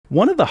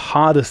One of the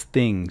hardest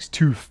things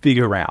to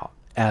figure out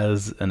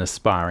as an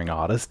aspiring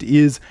artist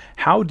is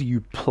how do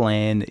you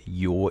plan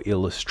your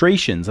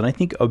illustrations? And I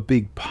think a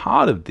big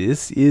part of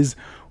this is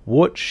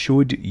what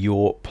should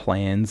your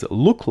plans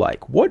look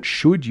like? What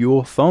should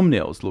your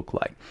thumbnails look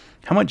like?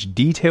 How much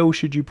detail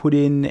should you put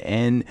in,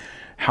 and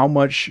how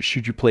much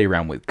should you play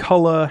around with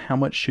color? How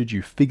much should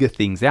you figure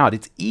things out?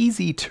 It's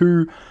easy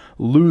to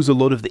lose a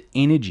lot of the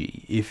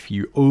energy if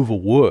you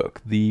overwork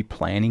the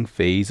planning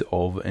phase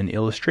of an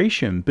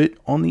illustration. But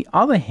on the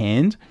other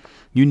hand,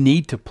 you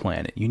need to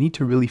plan it. You need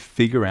to really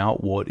figure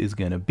out what is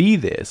going to be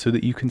there so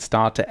that you can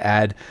start to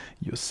add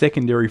your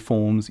secondary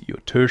forms, your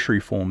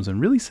tertiary forms,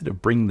 and really sort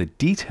of bring the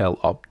detail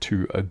up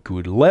to a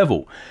good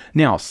level.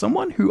 Now,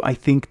 someone who I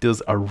think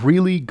does a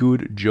really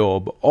good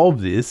job of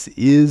this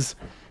is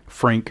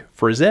Frank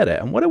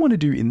Frazetta. And what I want to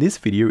do in this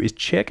video is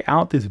check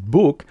out this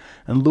book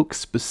and look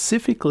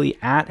specifically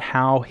at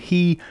how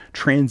he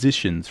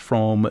transitions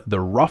from the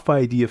rough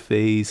idea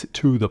phase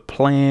to the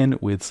plan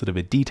with sort of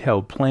a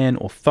detailed plan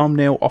or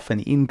thumbnail, often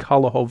in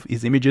color, of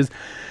his images.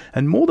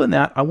 And more than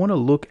that, I want to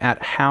look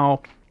at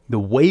how the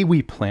way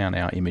we plan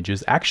our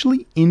images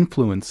actually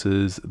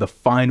influences the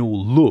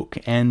final look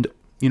and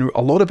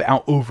a lot of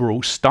our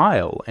overall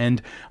style.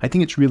 And I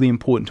think it's really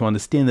important to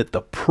understand that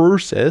the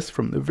process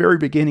from the very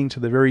beginning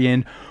to the very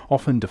end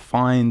often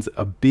defines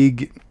a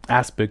big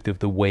aspect of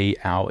the way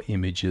our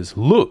images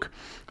look.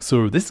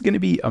 So this is going to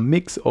be a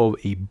mix of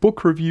a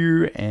book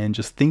review and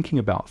just thinking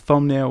about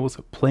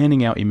thumbnails,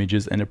 planning our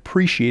images, and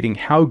appreciating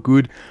how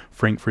good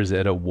Frank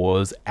Frazetta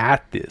was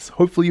at this.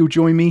 Hopefully you'll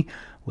join me.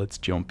 Let's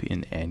jump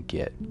in and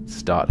get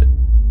started.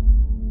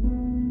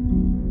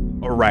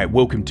 Alright,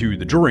 welcome to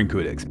the Drawing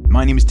Codex.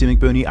 My name is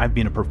Mcburnie. I've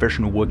been a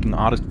professional working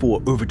artist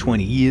for over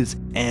 20 years,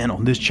 and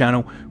on this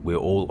channel, we're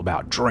all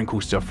about drawing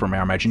cool stuff from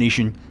our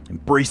imagination,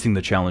 embracing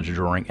the challenge of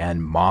drawing,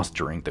 and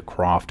mastering the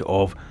craft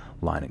of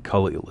line and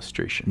color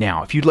illustration.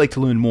 Now, if you'd like to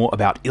learn more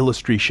about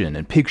illustration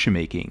and picture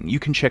making, you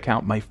can check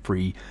out my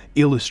free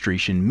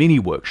illustration mini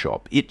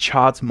workshop. It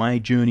charts my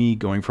journey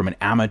going from an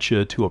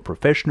amateur to a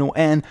professional,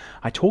 and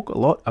I talk a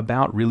lot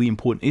about really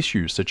important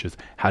issues such as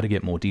how to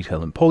get more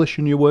detail and polish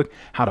in your work,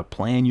 how to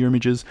plan your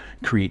images,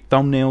 create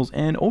thumbnails,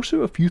 and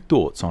also a few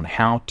thoughts on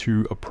how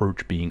to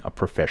approach being a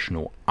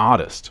professional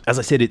artist. As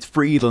I said, it's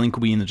free. The link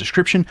will be in the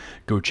description.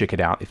 Go check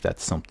it out if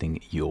that's something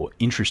you're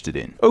interested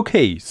in.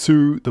 Okay,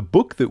 so the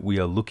book that we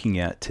are looking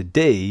at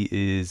today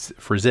is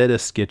Frazetta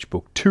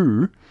Sketchbook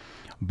II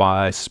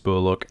by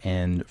Spurlock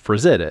and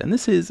Frazetta. And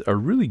this is a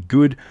really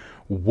good,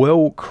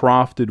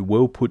 well-crafted,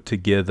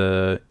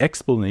 well-put-together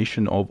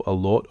explanation of a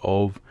lot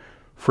of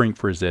Frank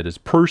Frazetta's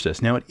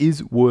process. Now, it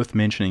is worth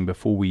mentioning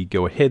before we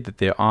go ahead that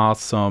there are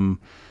some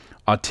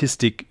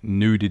artistic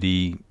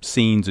nudity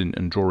scenes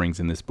and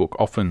drawings in this book.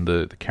 Often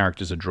the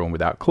characters are drawn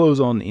without clothes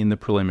on in the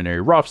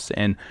preliminary roughs,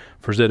 and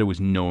Frazetta was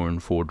known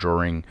for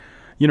drawing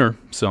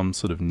some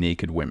sort of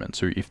naked women.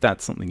 So if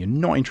that's something you're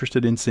not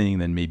interested in seeing,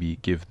 then maybe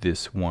give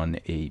this one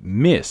a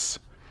miss.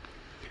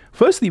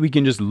 Firstly, we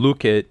can just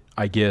look at,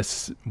 I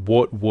guess,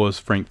 what was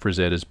Frank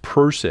Frazetta's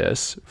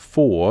process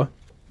for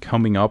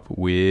coming up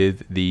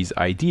with these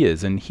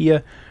ideas. And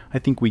here, I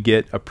think we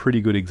get a pretty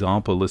good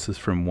example. This is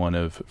from one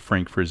of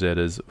Frank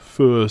Frazetta's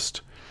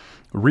first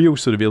real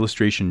sort of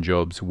illustration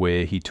jobs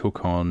where he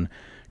took on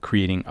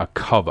creating a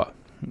cover.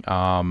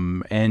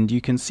 And you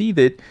can see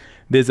that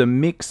there's a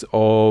mix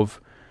of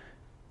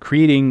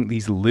creating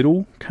these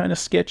little kind of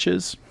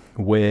sketches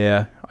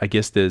where I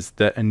guess there's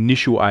the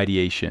initial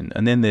ideation,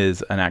 and then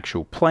there's an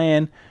actual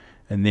plan,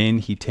 and then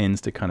he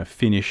tends to kind of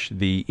finish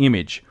the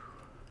image.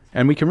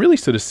 And we can really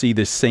sort of see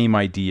this same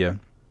idea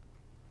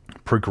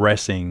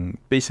progressing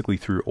basically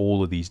through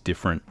all of these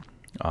different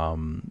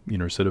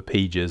sort of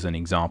pages and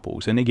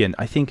examples. And again,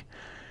 I think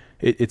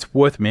it's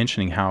worth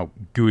mentioning how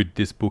good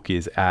this book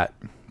is at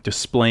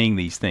displaying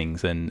these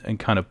things and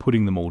kind of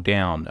putting them all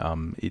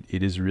down.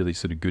 It is really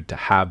sort of good to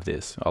have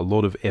this. A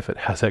lot of effort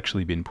has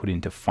actually been put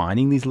into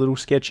finding these little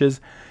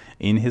sketches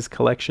in his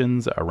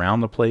collections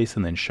around the place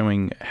and then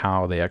showing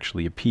how they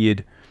actually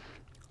appeared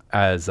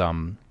as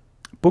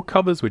book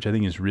covers, which I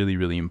think is really,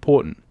 really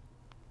important.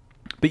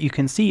 But you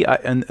can see,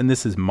 and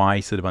this is my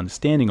sort of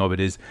understanding of it,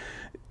 is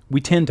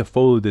we tend to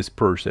follow this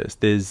process.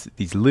 There's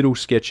these little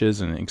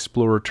sketches and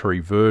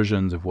exploratory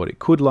versions of what it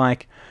could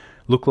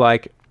look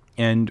like,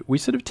 and we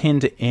sort of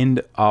tend to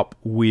end up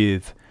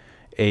with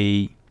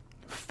a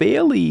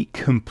fairly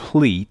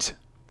complete,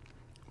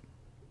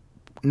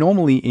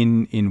 normally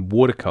in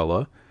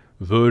watercolor,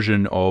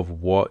 version of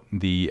what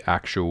the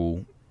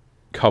actual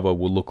cover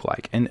will look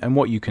like. And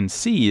what you can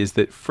see is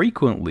that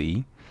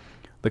frequently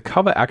the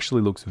cover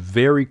actually looks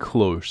very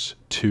close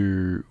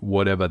to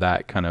whatever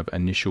that kind of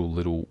initial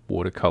little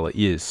watercolor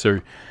is.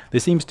 So there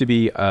seems to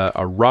be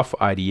a rough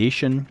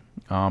ideation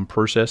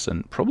process,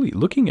 and probably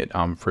looking at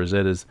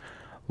Frazetta's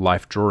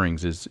life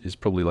drawings is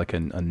probably like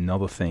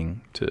another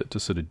thing to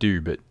sort of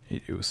do, but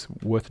it was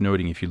worth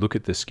noting if you look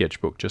at this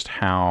sketchbook just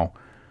how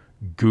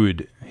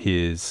good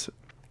his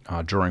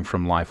drawing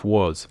from life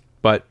was.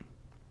 But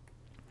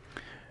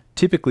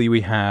typically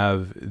we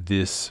have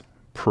this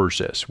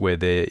process where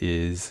there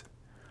is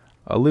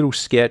a little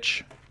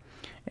sketch,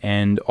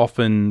 and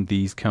often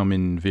these come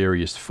in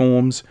various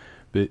forms,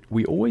 but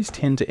we always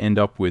tend to end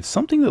up with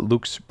something that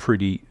looks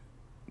pretty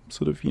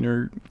sort of,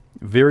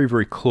 very,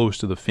 very close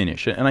to the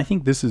finish. And I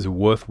think this is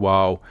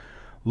worthwhile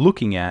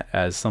looking at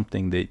as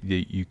something that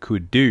you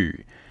could do.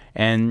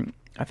 And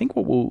I think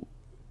what we'll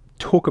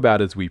talk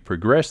about as we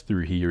progress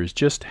through here is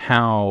just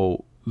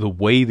how the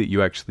way that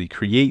you actually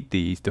create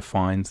these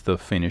defines the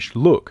finished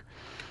look.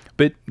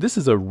 But this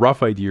is a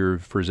rough idea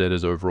of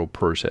Frazetta's overall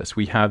process.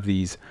 We have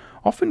these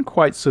often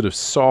quite sort of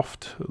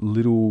soft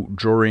little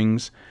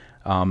drawings,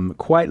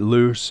 quite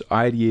loose,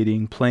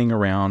 ideating, playing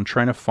around,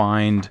 trying to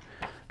find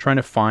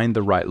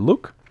the right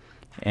look.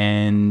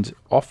 And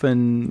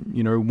often,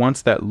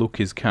 once that look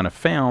is kind of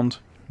found,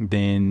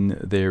 then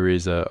there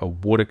is a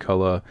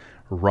watercolor,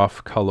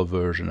 rough color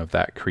version of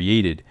that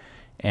created.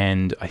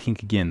 And I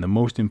think, again, the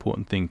most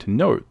important thing to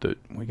note that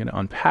we're going to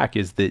unpack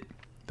is that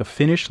the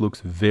finish looks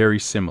very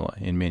similar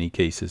in many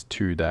cases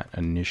to that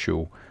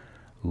initial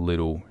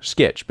little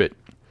sketch. But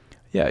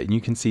yeah, and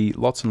you can see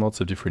lots and lots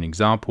of different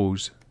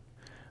examples.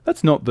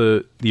 That's not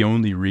the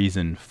only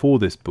reason for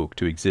this book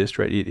to exist,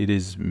 right? It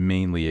is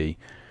mainly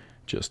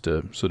just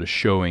a sort of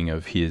showing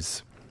of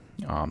his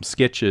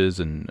sketches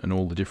and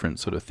all the different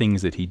sort of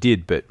things that he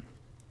did. But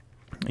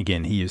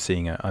again, here you're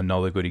seeing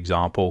another good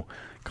example,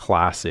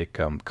 classic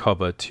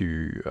cover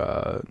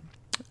to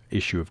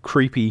issue of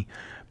Creepy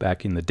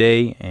back in the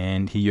day.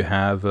 And here you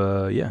have,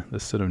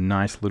 this sort of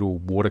nice little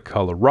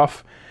watercolor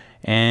rough.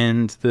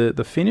 And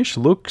the finish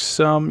looks,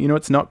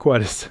 it's not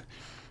quite as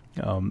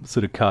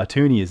sort of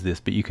cartoony as this,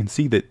 but you can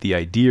see that the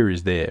idea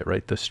is there,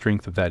 right? The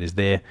strength of that is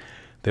there.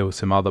 There were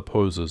some other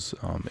poses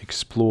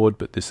explored,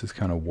 but this is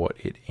kind of what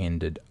it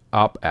ended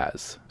up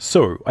as.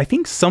 So I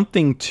think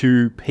something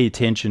to pay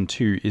attention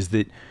to is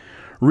that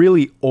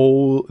really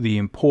all the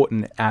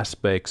important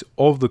aspects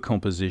of the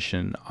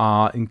composition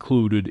are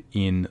included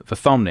in the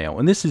thumbnail.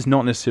 And this is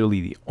not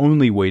necessarily the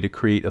only way to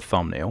create a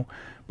thumbnail,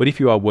 but if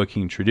you are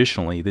working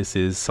traditionally, this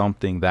is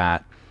something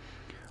that,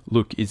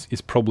 look, is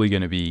probably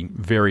going to be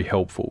very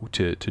helpful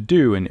to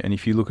do. And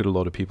if you look at a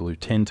lot of people who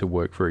tend to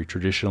work very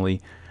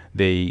traditionally,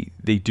 they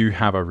do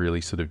have a really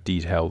sort of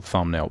detailed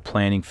thumbnail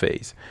planning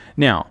phase.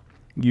 Now,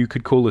 you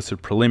could call this a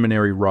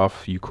preliminary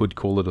rough, you could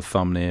call it a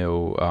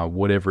thumbnail,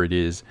 whatever it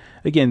is.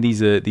 Again,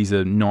 these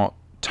are not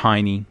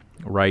tiny,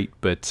 right?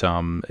 But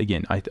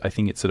again, I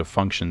think it sort of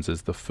functions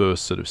as the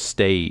first sort of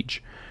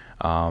stage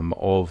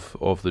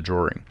of the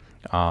drawing.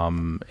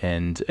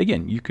 And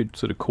again, you could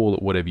sort of call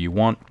it whatever you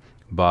want,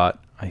 but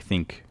I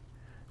think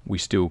we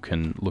still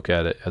can look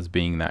at it as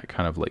being that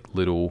kind of like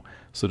little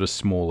sort of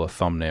smaller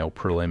thumbnail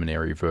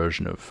preliminary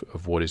version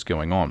of what is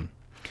going on.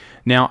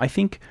 Now, I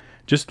think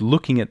just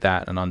looking at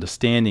that and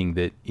understanding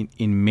that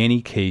in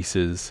many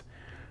cases,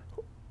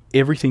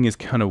 everything is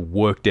kind of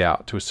worked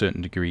out to a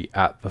certain degree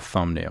at the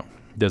thumbnail.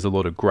 There's a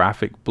lot of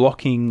graphic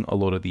blocking, a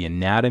lot of the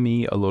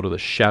anatomy, a lot of the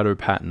shadow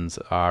patterns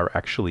are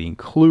actually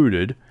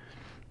included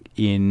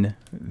in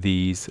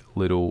these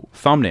little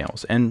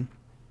thumbnails. And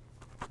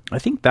I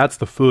think that's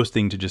the first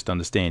thing to just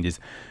understand is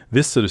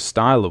this sort of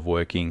style of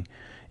working,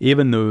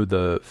 even though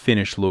the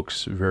finish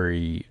looks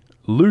very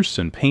loose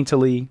and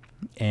painterly,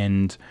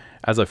 and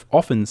as I've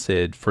often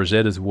said,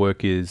 Frazetta's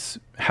work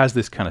has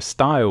this kind of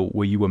style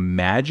where you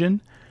imagine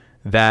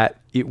that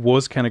it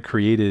was kind of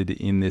created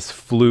in this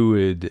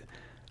fluid,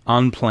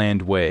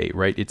 unplanned way,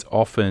 right? It's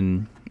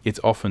often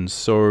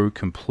so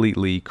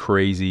completely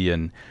crazy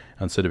and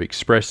sort of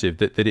expressive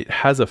that it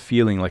has a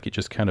feeling like it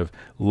just kind of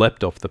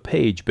leapt off the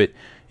page. But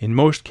in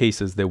most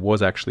cases, there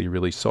was actually a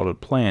really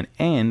solid plan.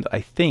 And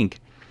I think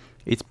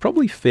it's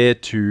probably fair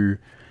to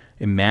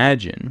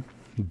imagine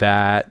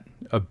that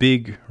a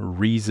big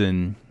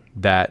reason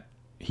that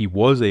he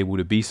was able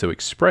to be so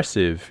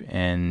expressive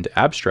and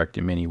abstract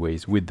in many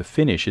ways with the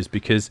finish is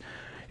because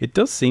it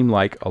does seem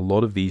like a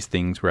lot of these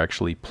things were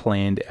actually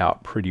planned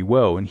out pretty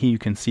well. And here you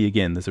can see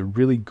again, there's a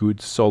really good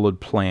solid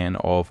plan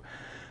of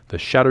the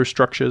shadow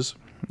structures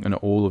and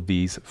all of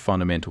these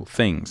fundamental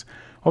things.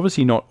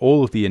 Obviously not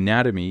all of the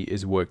anatomy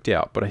is worked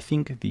out, but I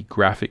think the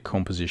graphic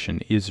composition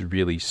is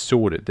really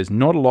sorted. There's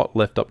not a lot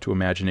left up to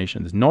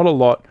imagination. There's not a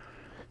lot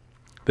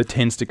that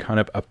tends to kind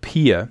of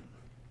appear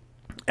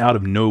out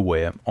of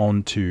nowhere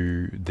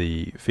onto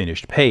the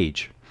finished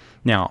page.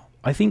 Now,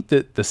 I think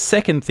that the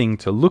second thing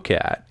to look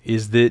at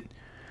is that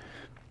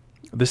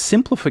the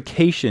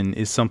simplification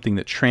is something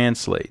that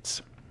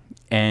translates.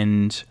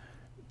 And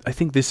I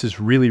think this is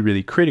really,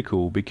 really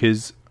critical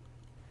because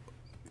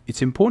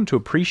it's important to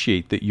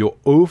appreciate that your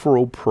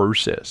overall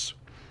process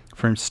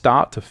from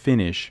start to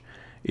finish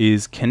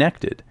is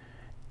connected.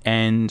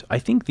 And I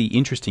think the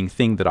interesting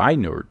thing that I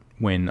note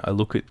when I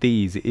look at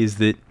these is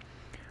that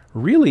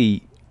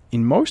really,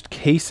 in most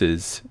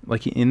cases,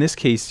 like in this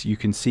case, you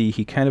can see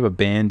he kind of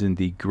abandoned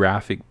the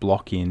graphic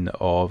block-in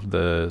of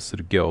the sort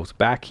of girl's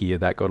back here.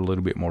 That got a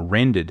little bit more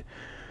rendered.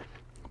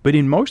 But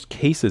in most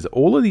cases,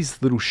 all of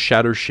these little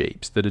shadow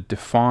shapes that are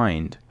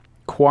defined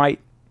quite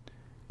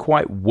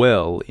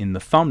well in the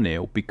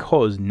thumbnail,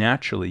 because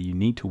naturally you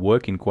need to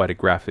work in quite a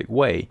graphic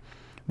way,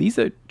 these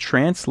are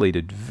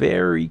translated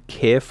very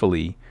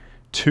carefully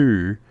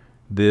to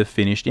the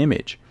finished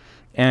image.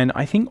 And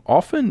I think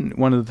often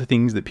one of the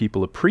things that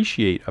people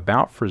appreciate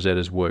about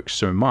Frazetta's work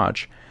so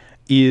much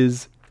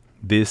is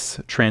this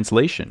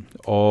translation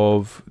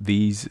of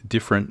these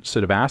different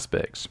sort of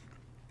aspects.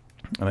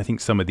 And I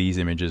think some of these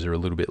images are a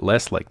little bit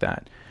less like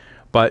that.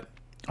 But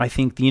I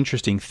think the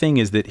interesting thing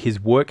is that his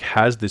work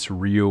has this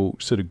real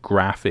sort of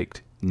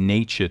graphic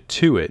nature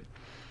to it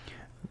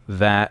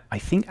that I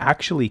think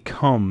actually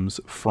comes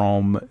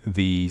from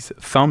these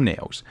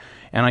thumbnails.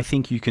 And I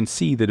think you can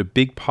see that a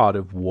big part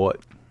of what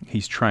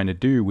he's trying to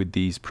do with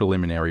these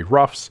preliminary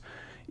roughs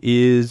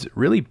is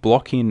really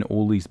block in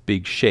all these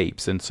big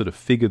shapes and sort of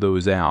figure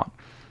those out.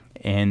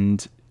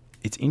 And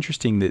it's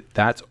interesting that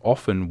that's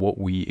often what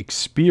we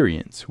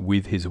experience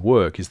with his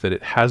work, is that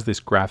it has this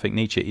graphic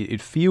nature.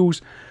 It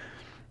feels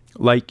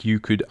like you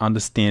could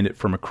understand it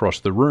from across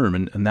the room,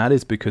 and that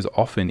is because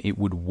often it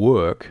would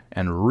work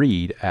and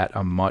read at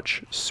a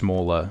much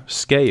smaller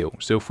scale.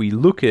 So if we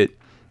look at,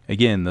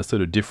 again, the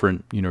sort of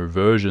different,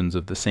 versions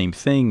of the same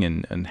thing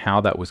and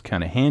how that was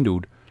kind of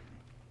handled,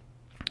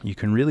 you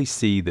can really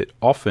see that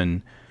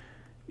often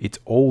it's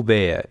all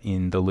there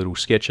in the little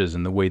sketches,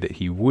 and the way that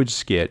he would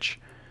sketch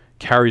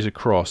carries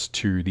across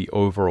to the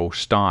overall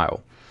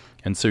style.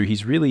 And so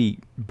he's really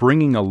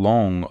bringing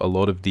along a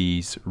lot of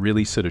these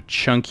really sort of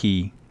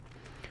chunky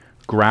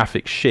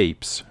graphic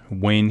shapes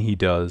when he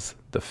does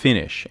the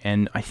finish.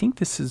 And I think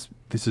this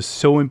is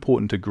so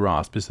important to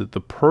grasp, is that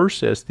the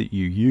process that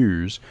you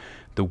use,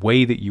 the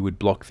way that you would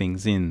block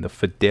things in, the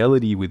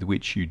fidelity with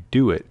which you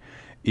do it,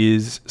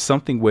 is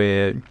something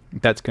where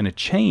that's going to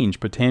change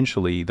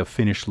potentially the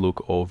finished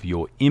look of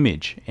your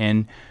image.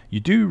 And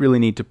you do really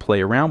need to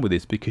play around with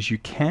this, because you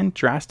can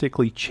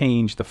drastically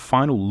change the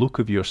final look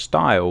of your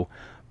style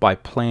by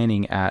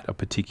planning at a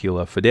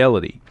particular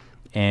fidelity.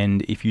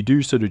 And if you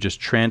do sort of just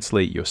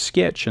translate your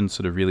sketch and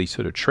sort of really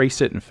sort of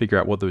trace it and figure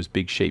out what those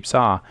big shapes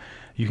are,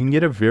 you can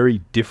get a very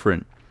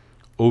different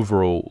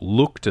overall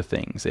look to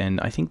things.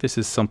 And I think this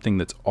is something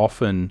that's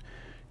often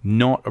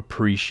not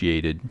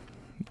appreciated,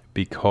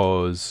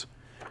 because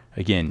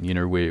again,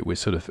 we're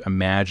sort of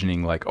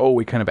imagining like, oh,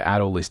 we kind of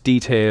add all this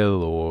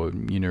detail, or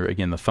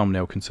again, the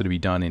thumbnail can sort of be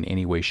done in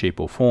any way, shape,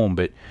 or form,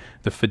 but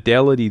the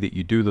fidelity that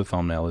you do the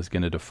thumbnail is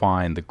going to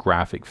define the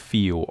graphic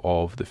feel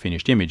of the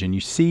finished image. And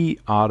you see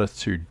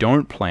artists who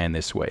don't plan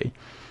this way,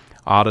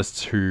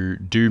 artists who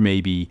do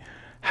maybe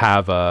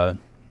have a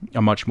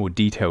much more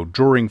detailed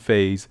drawing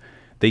phase,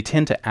 they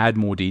tend to add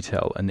more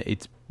detail, and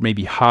it's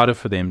maybe harder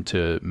for them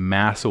to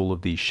mass all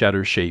of these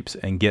shadow shapes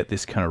and get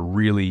this kind of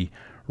really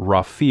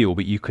rough feel.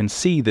 But you can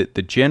see that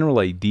the general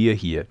idea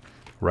here,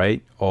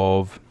 right,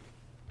 of,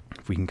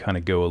 if we can kind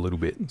of go a little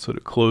bit sort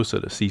of closer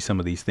to see some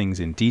of these things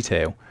in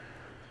detail,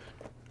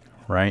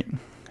 right,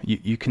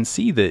 you can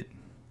see that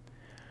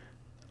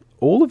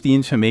all of the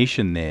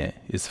information there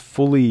is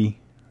fully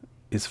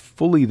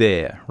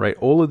there, right?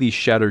 All of these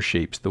shadow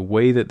shapes, the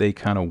way that they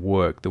kind of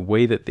work, the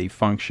way that they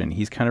function,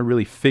 he's kind of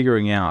really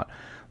figuring out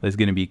there's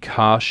going to be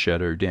cast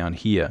shadow down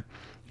here.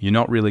 You're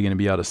not really going to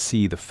be able to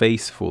see the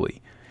face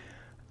fully.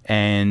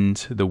 And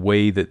the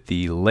way that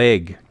the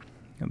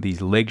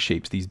these leg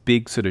shapes, these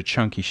big sort of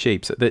chunky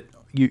shapes, that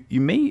you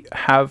may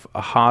have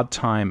a hard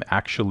time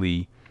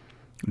actually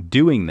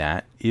doing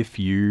that if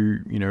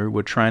you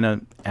were trying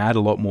to add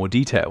a lot more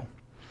detail.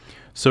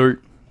 So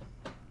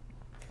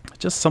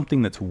just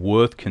something that's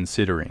worth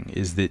considering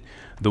is that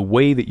the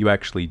way that you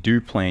actually do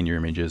plan your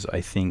images,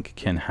 I think,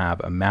 can have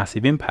a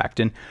massive impact.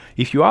 And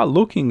if you are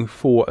looking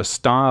for a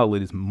style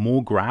that is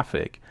more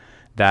graphic,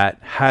 that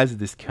has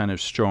this kind of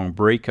strong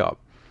breakup,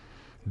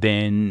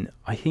 then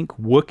I think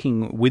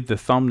working with the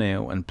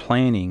thumbnail and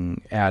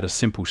planning at a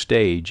simple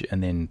stage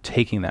and then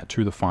taking that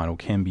to the final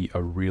can be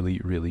a really,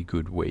 really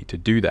good way to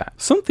do that.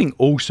 Something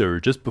also,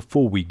 just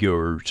before we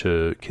go,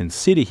 to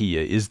consider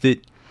here is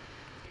that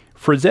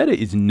Frazetta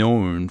is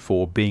known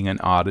for being an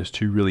artist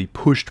who really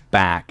pushed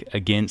back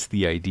against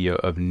the idea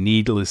of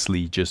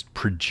needlessly just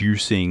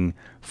producing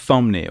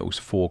thumbnails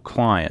for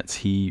clients.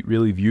 He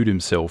really viewed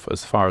himself,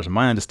 as far as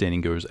my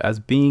understanding goes, as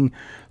being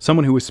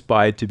someone who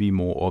aspired to be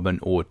more of an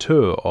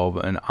auteur, of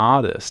an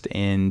artist.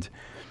 And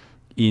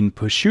in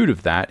pursuit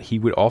of that, he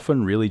would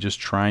often really just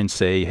try and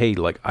say, hey,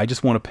 like, I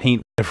just want to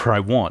paint whatever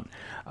I want.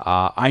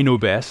 I know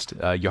best.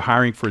 You're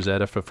hiring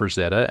Frazetta for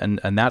Frazetta,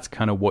 and that's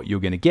kind of what you're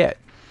going to get.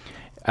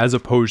 As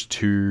opposed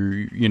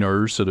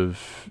to, sort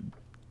of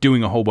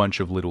doing a whole bunch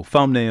of little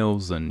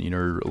thumbnails and,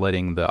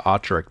 letting the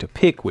art director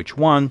pick which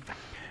one.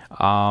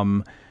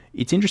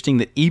 It's interesting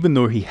that even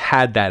though he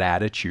had that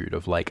attitude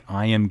of like,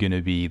 I am going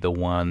to be the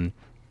one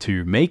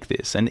to make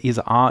this, and his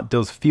art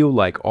does feel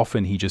like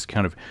often he just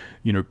kind of,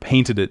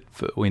 painted it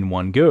in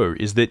one go,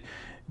 is that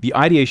the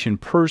ideation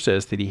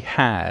process that he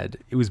had,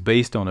 it was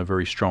based on a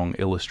very strong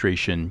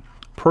illustration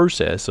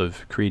process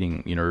of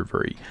creating,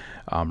 very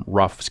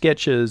rough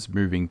sketches,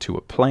 moving to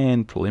a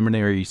plan,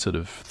 preliminary sort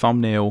of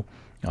thumbnail,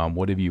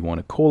 whatever you want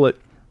to call it,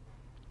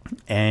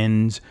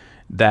 and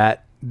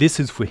that this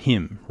is for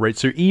him, right?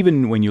 So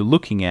even when you're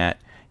looking at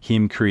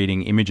him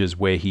creating images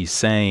where he's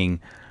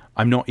saying,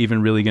 I'm not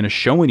even really going to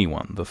show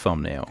anyone the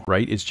thumbnail,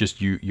 right? It's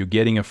just you're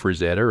getting a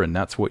Frazetta, and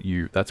that's what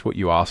you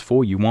asked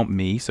for. You want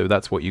me, so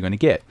that's what you're going to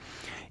get.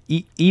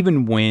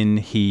 Even when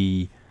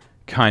he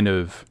kind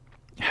of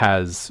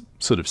has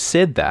sort of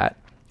said that,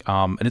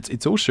 and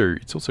it's also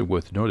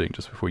worth noting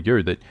just before we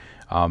go that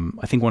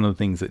I think one of the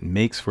things that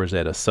makes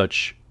Frazetta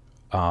such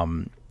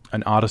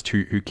an artist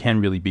who can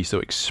really be so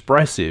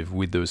expressive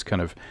with those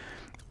kind of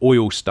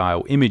oil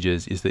style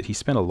images is that he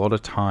spent a lot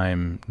of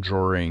time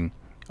drawing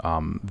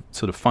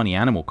sort of funny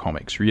animal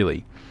comics,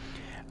 really,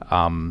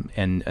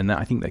 and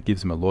I think that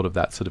gives him a lot of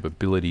that sort of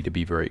ability to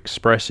be very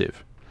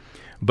expressive.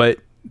 But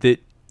that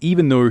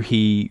even though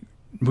he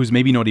was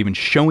maybe not even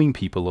showing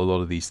people a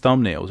lot of these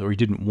thumbnails, or he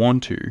didn't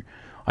want to,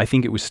 I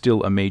think it was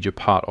still a major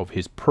part of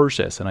his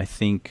process. And I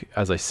think,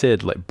 as I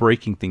said, like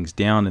breaking things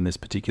down in this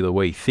particular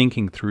way,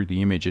 thinking through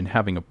the image and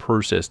having a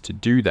process to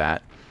do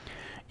that,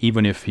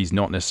 even if he's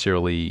not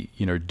necessarily,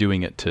 you know,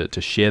 doing it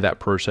to share that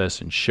process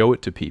and show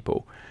it to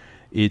people,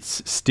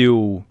 it's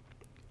still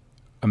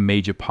a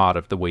major part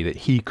of the way that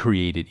he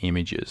created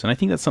images. And I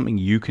think that's something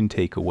you can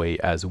take away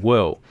as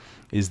well,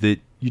 is that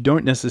you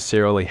don't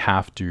necessarily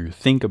have to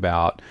think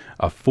about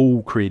a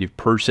full creative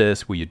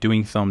process where you're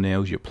doing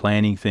thumbnails, you're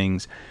planning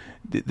things.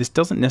 This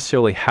doesn't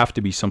necessarily have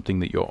to be something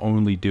that you're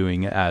only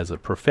doing as a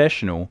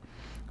professional.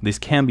 This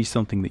can be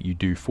something that you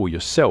do for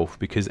yourself,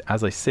 because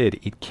as I said,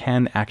 it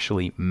can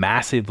actually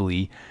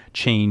massively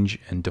change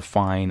and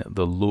define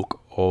the look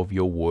of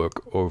your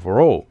work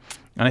overall.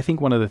 And I think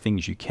one of the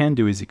things you can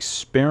do is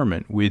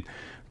experiment with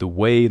the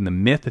way and the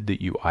method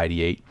that you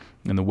ideate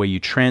and the way you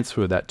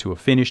transfer that to a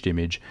finished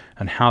image,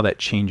 and how that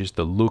changes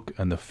the look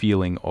and the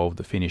feeling of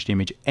the finished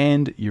image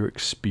and your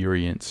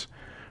experience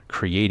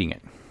creating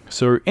it.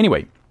 So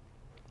anyway,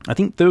 I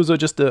think those are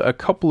just a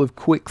couple of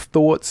quick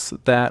thoughts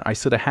that I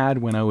sort of had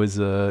when I was,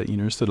 you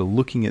know, sort of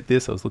looking at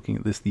this. I was looking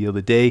at this the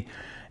other day,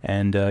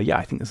 and yeah,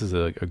 I think this is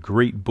a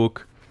great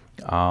book.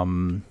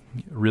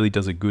 Really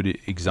does a good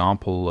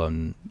example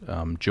and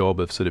job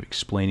of sort of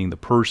explaining the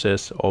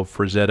process of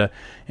Frazetta.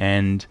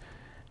 And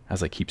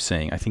as I keep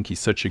saying, I think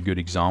he's such a good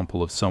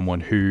example of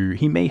someone who,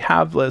 he may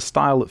have a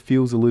style that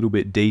feels a little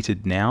bit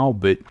dated now,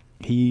 but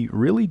he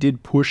really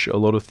did push a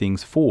lot of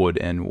things forward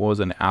and was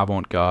an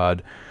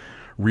avant-garde,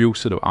 real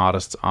sort of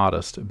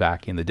artist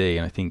back in the day.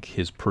 And I think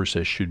his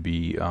process should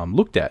be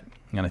looked at,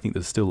 and I think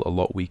there's still a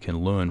lot we can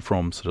learn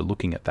from sort of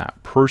looking at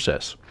that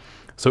process.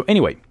 So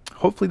anyway,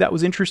 hopefully that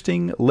was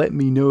interesting. Let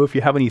me know if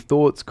you have any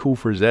thoughts, cool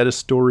Frazetta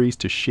stories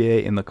to share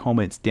in the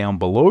comments down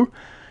below,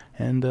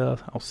 and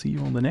I'll see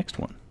you on the next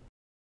one.